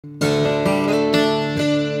Hey,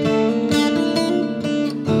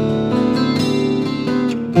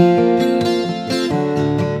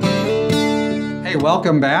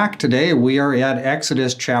 welcome back. Today we are at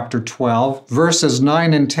Exodus chapter 12, verses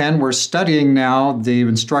 9 and 10. We're studying now the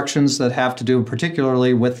instructions that have to do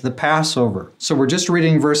particularly with the Passover. So we're just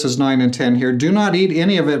reading verses 9 and 10 here. Do not eat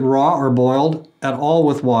any of it raw or boiled at all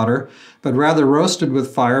with water, but rather roasted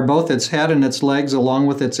with fire, both its head and its legs along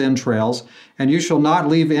with its entrails. And you shall not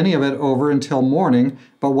leave any of it over until morning,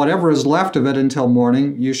 but whatever is left of it until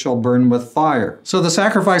morning you shall burn with fire. So the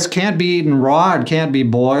sacrifice can't be eaten raw, it can't be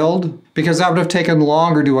boiled, because that would have taken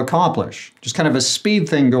longer to accomplish. Just kind of a speed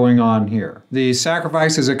thing going on here. The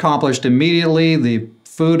sacrifice is accomplished immediately, the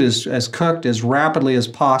food is cooked as rapidly as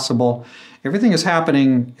possible. Everything is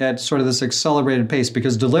happening at sort of this accelerated pace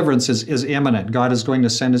because deliverance is imminent. God is going to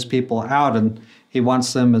send his people out, and he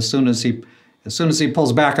wants them as soon as he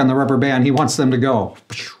pulls back on the rubber band, he wants them to go.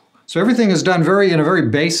 So everything is done in a very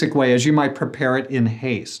basic way, as you might prepare it in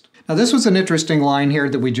haste. Now this was an interesting line here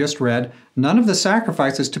that we just read. None of the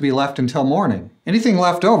sacrifice is to be left until morning. Anything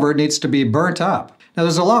left over needs to be burnt up. Now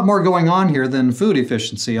there's a lot more going on here than food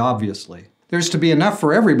efficiency, obviously. There's to be enough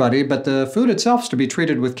for everybody, but the food itself is to be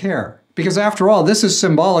treated with care. Because after all, this is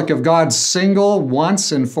symbolic of God's single,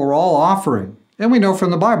 once and for all offering. And we know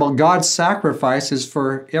from the Bible, God's sacrifice is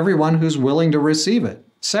for everyone who's willing to receive it.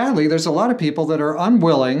 Sadly, there's a lot of people that are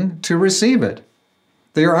unwilling to receive it.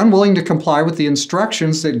 They are unwilling to comply with the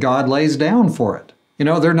instructions that God lays down for it. You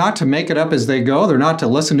know, they're not to make it up as they go. They're not to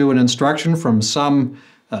listen to an instruction from some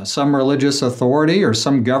religious authority or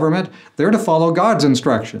some government. They're to follow God's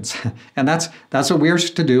instructions. And that's what we are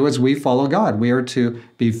to do as we follow God. We are to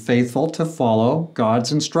be faithful to follow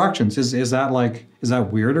God's instructions. Is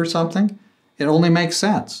that weird or something? It only makes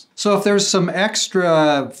sense. So if there's some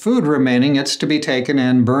extra food remaining, it's to be taken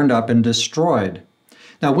and burned up and destroyed.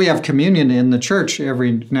 Now, we have communion in the church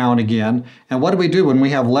every now and again, and what do we do when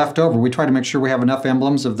we have leftover? We try to make sure we have enough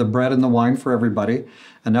emblems of the bread and the wine for everybody,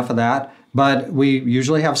 enough of that, but we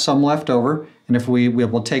usually have some left over, and if we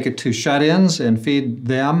will take it to shut-ins and feed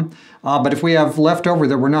them. But if we have leftover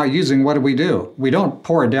that we're not using, what do? We don't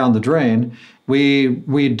pour it down the drain.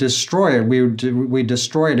 We destroy it. We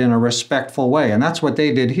destroy it in a respectful way, and that's what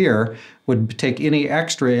they did here. Would take any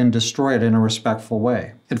extra and destroy it in a respectful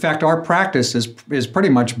way. In fact, our practice is pretty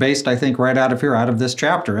much based, I think, right out of here, out of this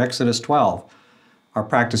chapter, Exodus 12, our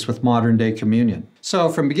practice with modern-day communion. So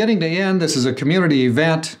from beginning to end, this is a community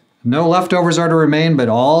event. No leftovers are to remain, but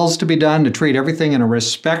all's to be done to treat everything in a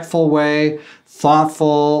respectful way,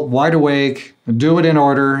 thoughtful, wide awake, do it in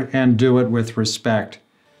order, and do it with respect.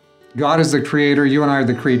 God is the creator, you and I are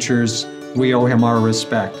the creatures. We owe him our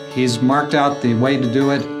respect. He's marked out the way to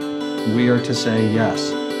do it. We are to say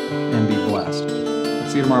yes and be blessed.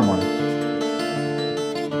 See you tomorrow morning.